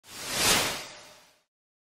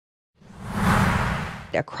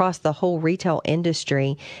across the whole retail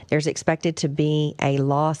industry, there's expected to be a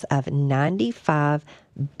loss of $95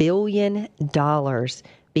 billion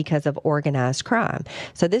because of organized crime.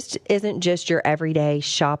 So this isn't just your everyday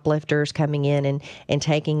shoplifters coming in and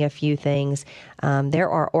taking a few things. There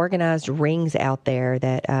are organized rings out there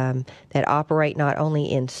that that operate not only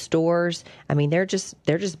in stores. I mean, they're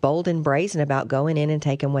just bold and brazen about going in and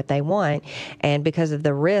taking what they want. And because of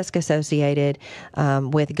the risk associated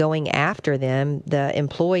with going after them, the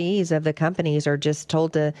employees of the companies are just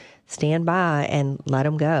told to stand by and let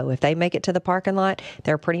them go. If they make it to the parking lot,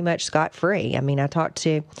 they're pretty much scot-free. I mean, I talked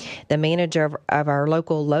to the manager of our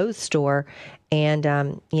local Lowe's store,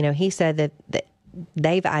 and he said that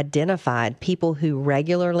they've identified people who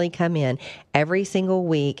regularly come in every single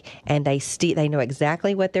week, and they know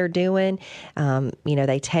exactly what they're doing.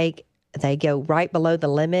 They go right below the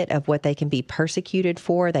limit of what they can be persecuted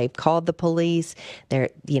for. They've called the police. They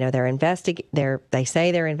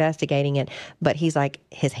say they're investigating it, but he's like,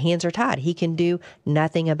 his hands are tied. He can do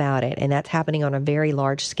nothing about it. And that's happening on a very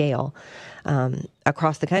large scale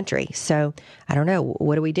across the country. So I don't know.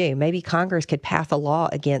 What do we do? Maybe Congress could pass a law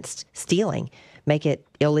against stealing, make it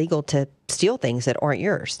illegal to steal things that aren't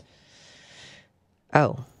yours.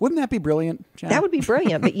 Oh. Wouldn't that be brilliant, Jen? That would be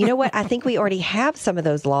brilliant. But you know what? I think we already have some of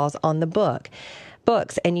those laws on the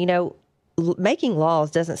books. And, making laws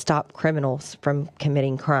doesn't stop criminals from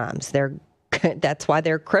committing crimes. That's why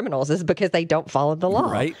they're criminals, is because they don't follow the law.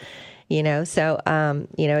 Right. So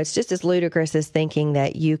it's just as ludicrous as thinking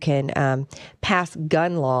that you can pass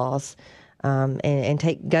gun laws and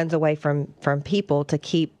take guns away from people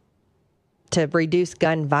to reduce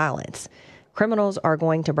gun violence. Criminals are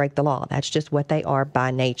going to break the law. That's just what they are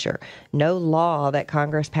by nature. No law that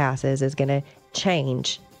Congress passes is going to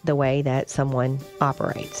change the way that someone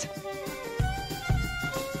operates.